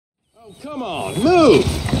Come on, move!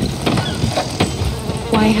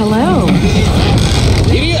 Why, hello.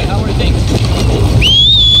 Idiot! How are things?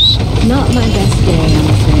 Not my best day, I'm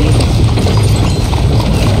afraid.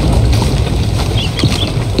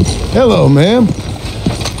 Hello, ma'am.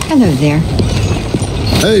 Hello there.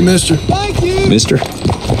 Hey, mister. Thank you! Mister?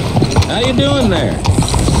 How you doing there?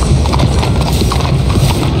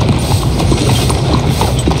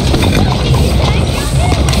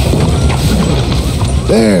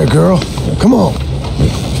 There, girl. Come on.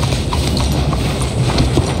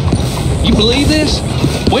 You believe this?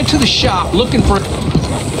 Went to the shop looking for...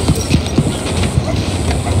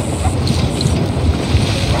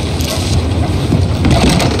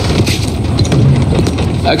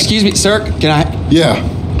 Excuse me, sir, can I... Yeah.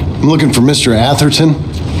 I'm looking for Mr. Atherton.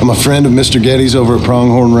 I'm a friend of Mr. Getty's over at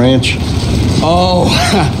Pronghorn Ranch. Oh,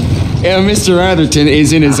 yeah, Mr. Atherton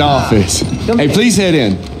is in his office. Hey, please head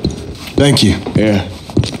in. Thank you. Yeah.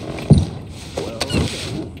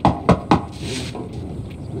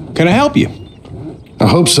 Can I help you? I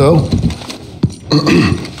hope so.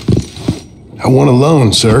 I want a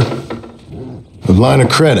loan, sir. A line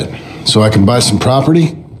of credit, so I can buy some property.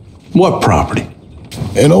 What property?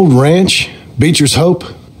 An old ranch, Beecher's Hope.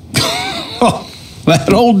 Oh,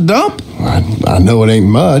 that old dump? I know it ain't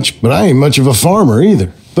much, but I ain't much of a farmer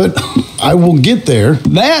either. But I will get there.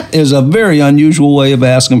 That is a very unusual way of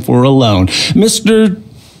asking for a loan. Mr.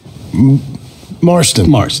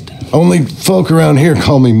 Marston. Marston. Only folk around here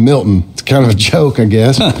call me Milton. It's kind of a joke, I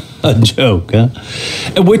guess. A joke, huh?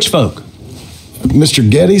 And which folk? Mr.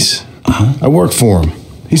 Getty's? I work for him.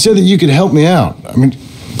 He said that you could help me out. I mean,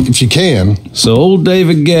 if you can. So old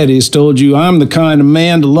David Getty's told you I'm the kind of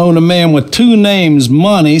man to loan a man with two names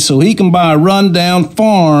money so he can buy a rundown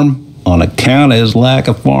farm on account of his lack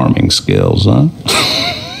of farming skills, huh?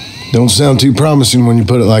 Don't sound too promising when you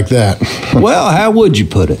put it like that. Well, how would you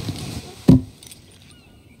put it?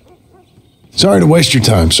 Sorry to waste your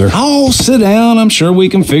time, sir. Oh, sit down. I'm sure we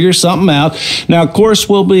can figure something out. Now, of course,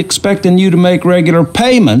 we'll be expecting you to make regular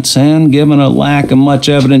payments, and given a lack of much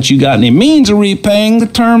evidence you got any means of repaying, the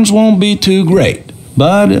terms won't be too great.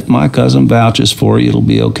 But if my cousin vouches for you, it'll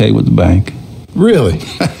be okay with the bank. Really?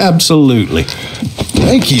 Absolutely.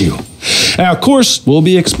 Thank you. Now, of course, we'll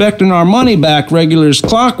be expecting our money back regular as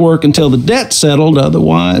clockwork until the debt's settled.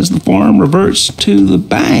 Otherwise, the farm reverts to the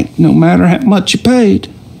bank, no matter how much you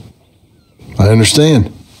paid. I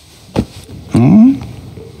understand.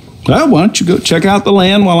 Well, why don't you go check out the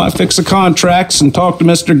land while I fix the contracts and talk to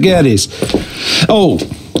Mr. Getty's. Oh,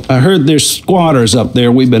 I heard there's squatters up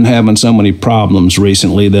there. We've been having so many problems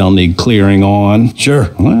recently, they'll need clearing on.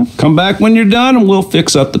 Sure. Well, come back when you're done and we'll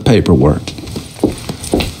fix up the paperwork.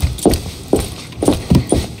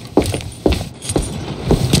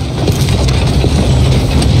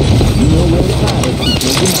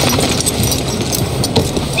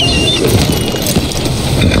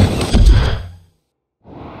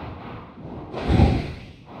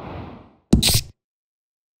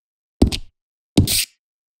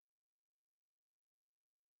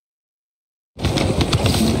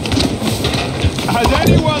 Has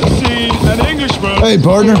anyone seen an Englishman? Hey,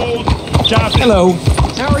 partner. Hello.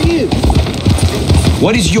 How are you?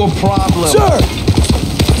 What is your problem? Sir!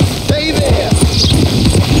 Stay there!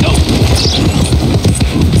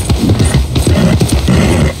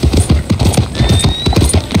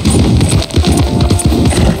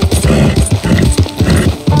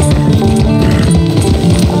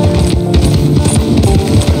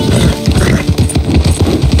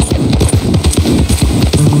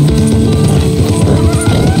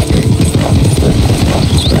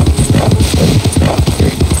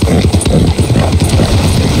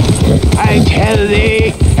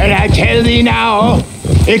 I tell thee now,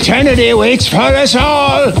 eternity waits for us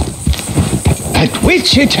all. But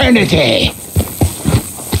which eternity?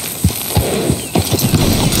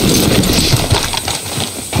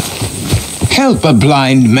 Help a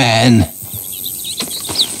blind man.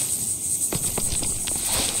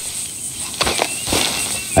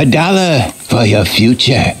 $1 for your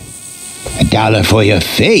future. $1 for your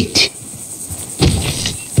fate.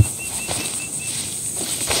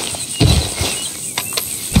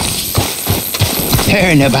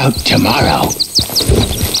 Learn about tomorrow.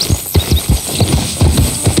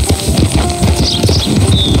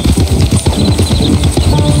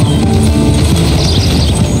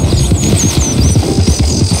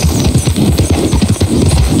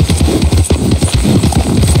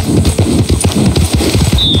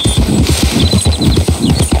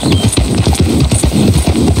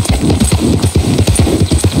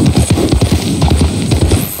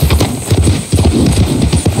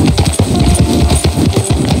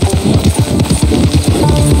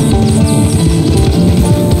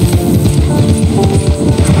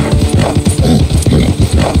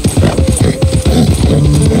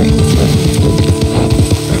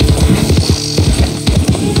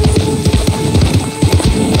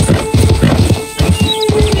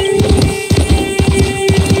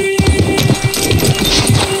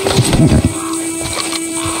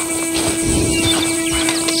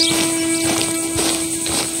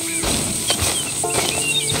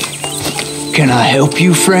 I help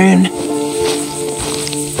you, friend?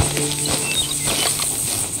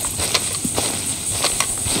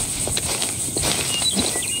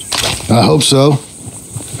 I hope so.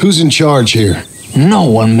 Who's in charge here? No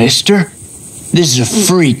one, mister. This is a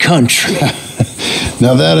free country.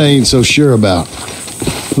 Now that I ain't so sure about.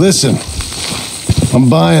 Listen, I'm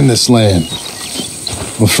buying this land.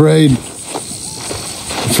 I'm afraid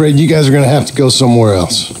you guys are gonna have to go somewhere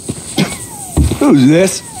else. Who's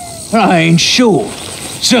this? I ain't sure.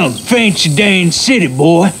 Some fancy Dan city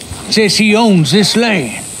boy says he owns this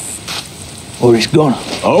land. Or he's gonna.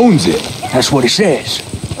 Owns it? That's what he says.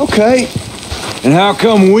 Okay. And how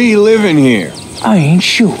come we living here? I ain't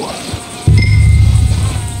sure.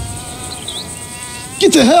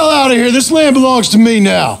 Get the hell out of here. This land belongs to me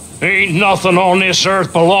now. Ain't nothing on this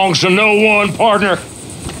earth belongs to no one, partner.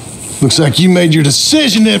 Looks like you made your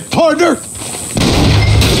decision then, partner.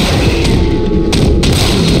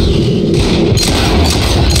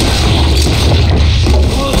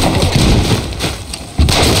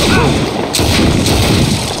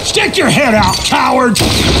 Stick your head out, coward!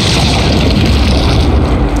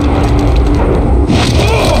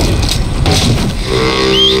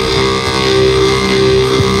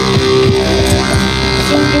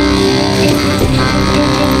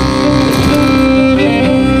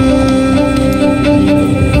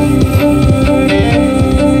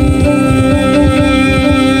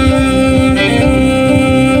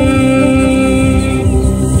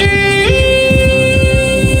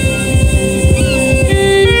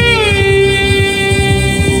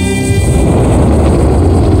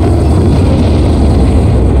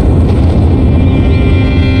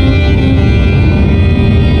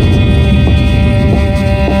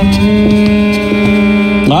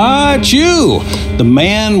 It's you, the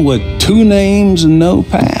man with 2 names and no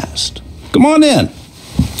past. Come on in.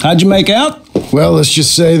 How'd you make out? Well, let's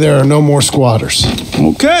just say there are no more squatters.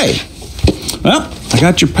 Okay. Well, I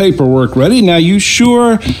got your paperwork ready. Now, you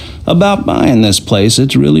sure about buying this place?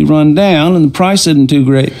 It's really run down and the price isn't too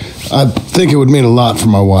great. I think it would mean a lot for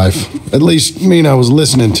my wife. At least mean I was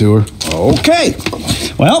listening to her. Okay.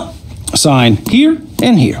 Well, sign here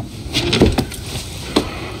and here.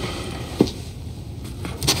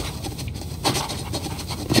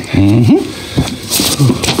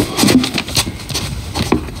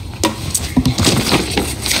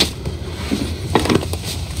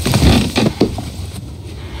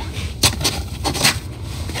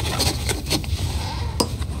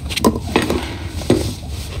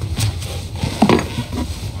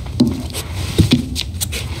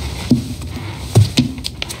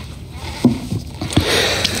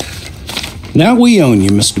 Now we own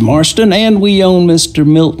you, Mr. Marston, and we own Mr.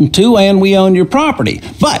 Milton too, and we own your property.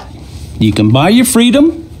 But you can buy your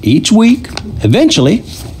freedom each week. Eventually,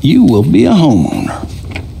 you will be a homeowner.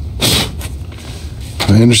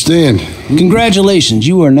 I understand. Congratulations,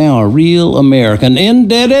 you are now a real American,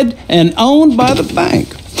 indebted and owned by the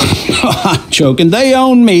bank. I'm joking. They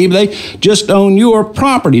own me. They just own your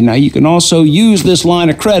property. Now, you can also use this line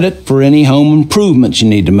of credit for any home improvements you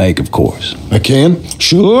need to make, of course. I can?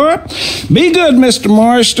 Sure. Be good, Mr.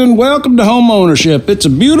 Marston. Welcome to home ownership. It's a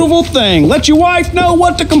beautiful thing. Let your wife know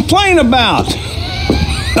what to complain about.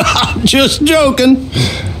 Just joking.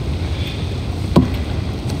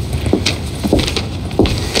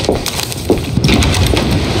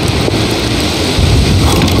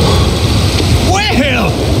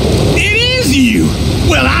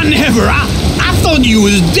 Well, I thought you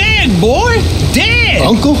was dead, boy. Dead.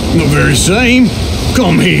 Uncle? The very same.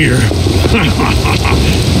 Come here.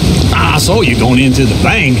 I saw you going into the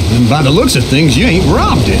bank, and by the looks of things, you ain't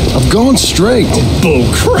robbed it. I've gone straight. Bull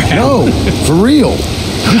crap. No, for real.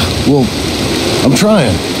 Well, I'm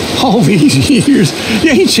trying. All these years,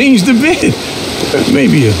 you ain't changed a bit.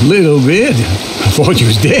 Maybe a little bit. I thought you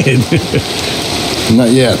was dead. Not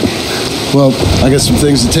yet. Well, I got some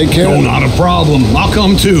things to take care of. Oh, not a problem. I'll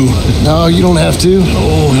come too. No, you don't have to.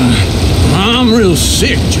 Oh, I'm real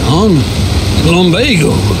sick, John.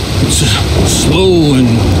 Lumbago. It's a slow and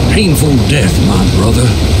painful death, my brother.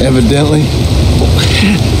 Evidently.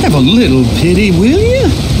 Have a little pity, will you?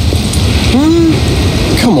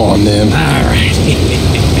 Come on, then. All right.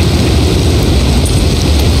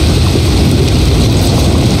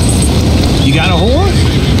 You got a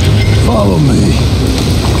horse? Follow me.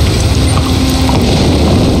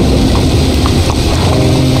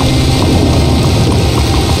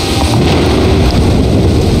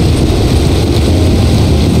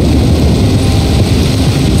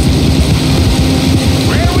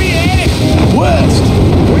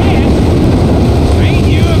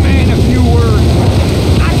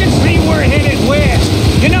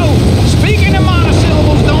 Speaking of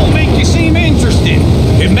monosyllables don't make you seem interested.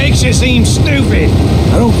 you seem stupid.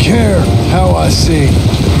 I don't care how I seem.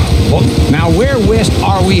 Well, now where west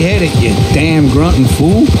are we headed, you damn grunting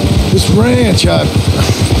fool? This ranch I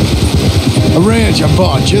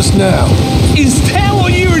bought just now. Is that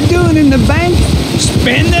what you were doing in the bank?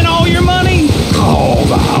 Spending all your money? Oh,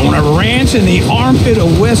 on a ranch in the armpit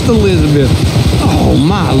of West Elizabeth. Oh,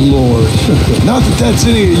 my lord. Not that that's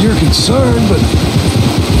any of your concern, but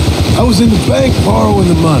I was in the bank borrowing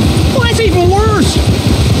the money. Well, that's even worse.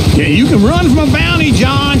 Yeah, you can run from a bounty,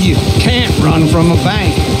 John. You can't run from a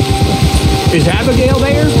bank. Is Abigail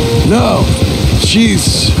there? No,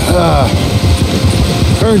 she's,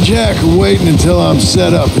 her and Jack are waiting until I'm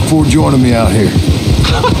set up before joining me out here.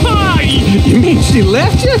 You mean she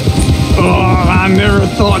left you? Oh, I never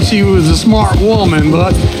thought she was a smart woman,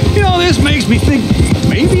 but, you know, this makes me think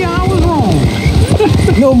maybe I was wrong.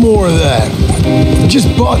 No more of that. I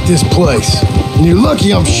just bought this place, and you're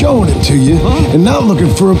lucky I'm showing it to you and not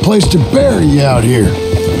looking for a place to bury you out here.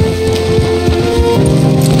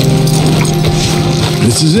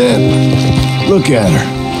 This is it. Look at her.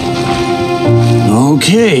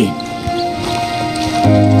 Okay.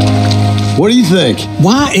 What do you think?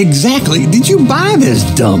 Why exactly did you buy this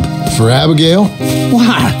dump? For Abigail?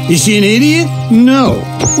 Why? Is she an idiot? No.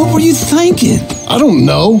 What were you thinking? I don't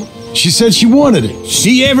know. She said she wanted it.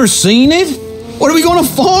 She ever seen it? What are we going to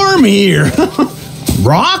farm here?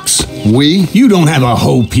 Rocks? We? You don't have a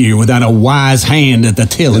hope here without a wise hand at the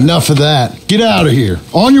tiller. Enough of that. Get out of here.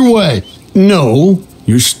 On your way. No,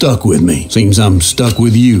 you're stuck with me. Seems I'm stuck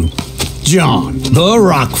with you. John, the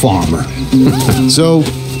rock farmer. So,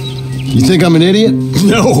 you think I'm an idiot?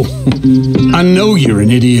 No, I know you're an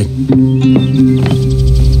idiot.